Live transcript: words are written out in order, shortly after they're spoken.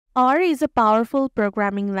R is a powerful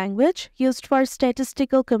programming language used for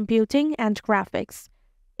statistical computing and graphics.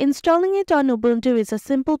 Installing it on Ubuntu is a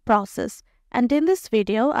simple process, and in this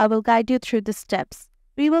video, I will guide you through the steps.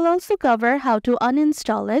 We will also cover how to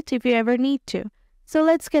uninstall it if you ever need to. So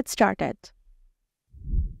let's get started.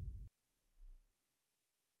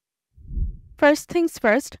 First things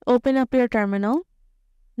first, open up your terminal.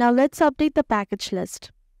 Now let's update the package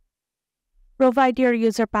list. Provide your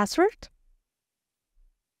user password.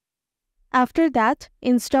 After that,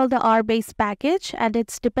 install the R-base package and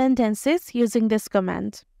its dependencies using this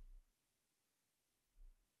command.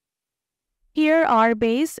 Here,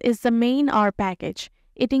 R-base is the main R package.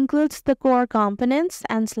 It includes the core components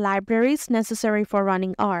and libraries necessary for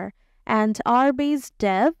running R, and R-base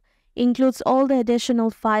dev includes all the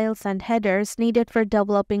additional files and headers needed for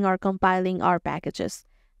developing or compiling R packages.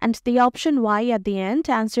 And the option Y at the end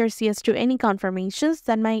answers yes to any confirmations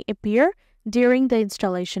that may appear during the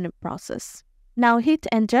installation process. Now hit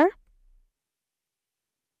enter.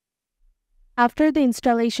 After the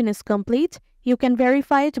installation is complete, you can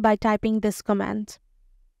verify it by typing this command.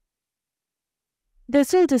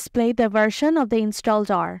 This will display the version of the installed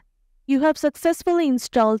R. You have successfully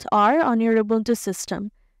installed R on your Ubuntu system.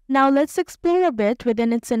 Now let's explore a bit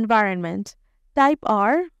within its environment. Type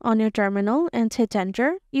R on your terminal and hit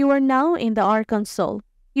enter. You are now in the R console.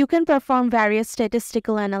 You can perform various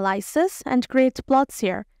statistical analysis and create plots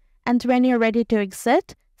here. And when you're ready to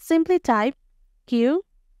exit, simply type Q,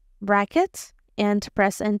 bracket, and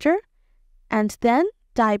press enter. And then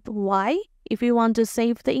type Y if you want to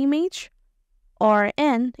save the image, or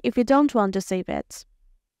N if you don't want to save it.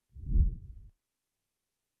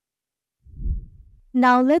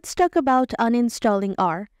 Now let's talk about uninstalling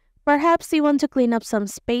R. Perhaps you want to clean up some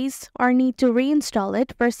space or need to reinstall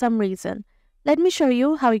it for some reason. Let me show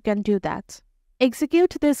you how you can do that.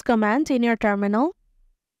 Execute this command in your terminal.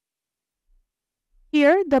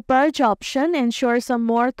 Here, the purge option ensures a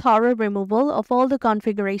more thorough removal of all the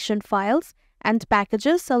configuration files and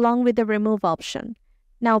packages along with the remove option.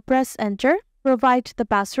 Now press enter, provide the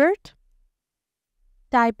password,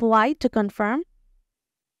 type Y to confirm.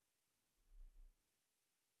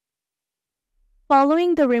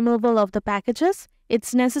 Following the removal of the packages,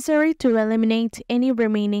 it's necessary to eliminate any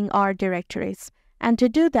remaining R directories. And to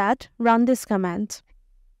do that, run this command.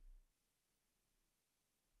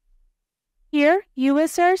 Here,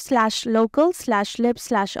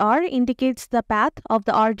 usr/local/lib/r indicates the path of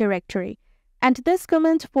the R directory. And this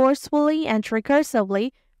command forcefully and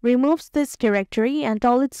recursively removes this directory and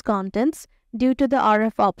all its contents due to the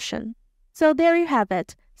RF option. So there you have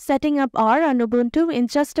it, setting up R on Ubuntu in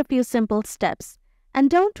just a few simple steps. And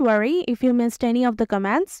don't worry if you missed any of the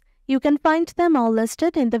commands, you can find them all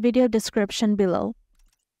listed in the video description below.